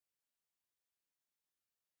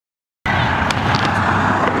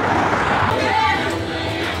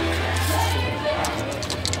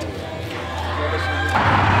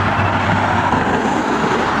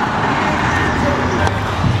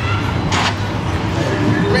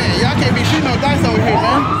can't be shooting no dice over here,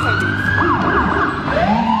 man.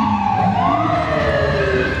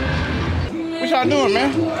 What y'all doing,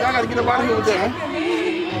 man? Y'all gotta get up out of here with that,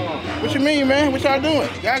 man. What you mean, man? What y'all doing?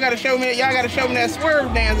 Y'all gotta show me that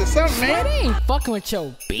swerve dance or something, man. I ain't fucking with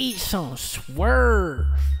your beats on Swerve.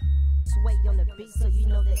 Sway on the beat so you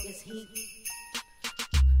know that it's heat.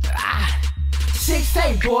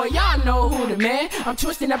 6'8", boy, y'all know who the man. I'm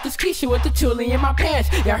twisting up this Keisha with the toolie in my pants.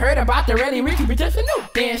 Y'all heard about the Ready Ricky, but just a new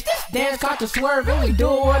dance. This dance called the Swerve, and we do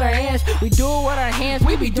it with our hands. We do it with our hands,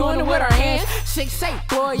 we be doing it with our hands. 6'8",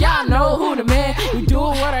 boy, y'all know who the man. We do it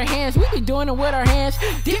with our hands, we be doing it with our hands.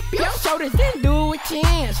 Dip your shoulders, then do it with your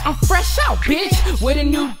hands. I'm fresh out, bitch, with a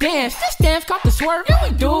new dance. This dance called the Swerve,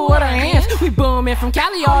 and we do it with our hands. We booming from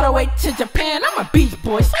Cali all the way to Japan. I'm a beach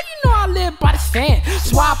boy, so you know I live by the sand.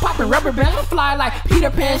 Swab popping rubber bands, I fly like Peter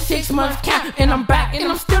Pan, 6 months camp, and I'm back, and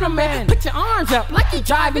I'm still the man. Put your arms up like you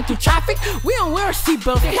driving through traffic. We don't wear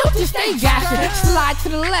seatbelts, they help you stay gassing. Slide to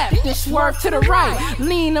the left, then swerve to the right.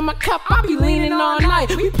 Lean in my cup, I be leaning all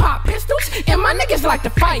night. We pop pistols, and my niggas like to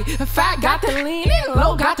fight. Fat got the lean, and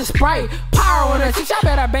low got the Sprite. Power on us, I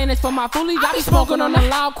better ban this for my foolies. I be smoking on the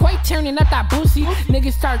loud quake, turning up that boosie.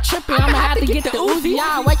 Niggas start tripping, I'ma have to get the Uzi.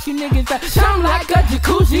 I'll wet you niggas up, something like a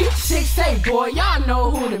jacuzzi. 6'8", boy, y'all know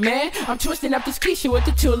who the man. I'm twisting up this Keisha with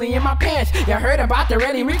the toolie in my pants. Y'all heard about the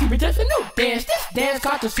Ready Ricky, but just a new dance. This dance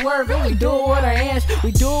called the Swerve, and we do it with our hands.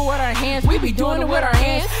 We do it with our hands, we be doing it with our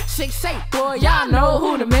hands. 6'8", boy, y'all know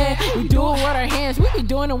who the man. We do it with our hands, we be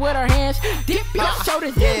doing it with our hands. Dip your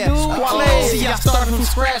shoulders, then do it. See, I started from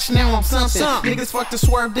scratch, now I'm something. Niggas fuck the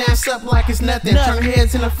Swerve dance up like it's nothing. Turn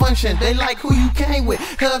heads into function, they like who you came with.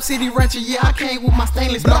 Hub City Rancher, yeah, I came with my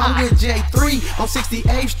stainless. No, I'm with J3 on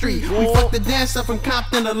 68th Street. We fuck the dance up from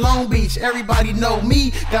Compton to Long Beach. Everybody know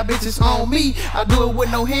me, got bitches on me. I do it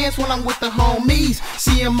with no hands when I'm with the homies.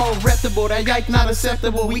 CMO reputable, that yike not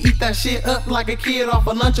acceptable. We eat that shit up like a kid off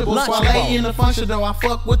a Lunchables. While they in the function though, I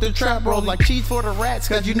fuck with the trap bros like cheese for the rats.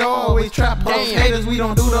 Cause you know I always trap those haters, we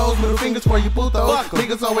don't do those. Middle fingers for you putos.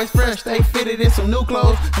 Niggas always fresh, they fitted in some new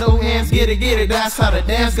clothes. No hands, get it, that's how the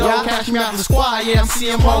dance go. Cash me out the squad, yeah, I'm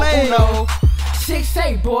CMO Uno.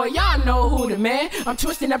 6'8", boy, y'all know who the man. I'm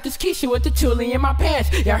twisting up this Keisha with the toolie in my pants.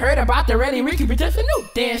 Y'all heard about the Ready Ricky, but just a new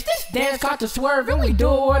dance. This dance called the Swerve, and we do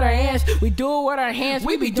it with our hands. We do it with our hands,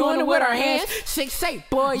 we be doing it with our hands. 6'8",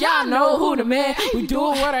 boy, y'all know who the man. We do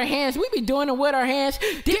it with our hands, we be doing it with our hands.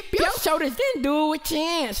 Dip your shoulders, then do it with your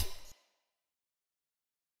hands.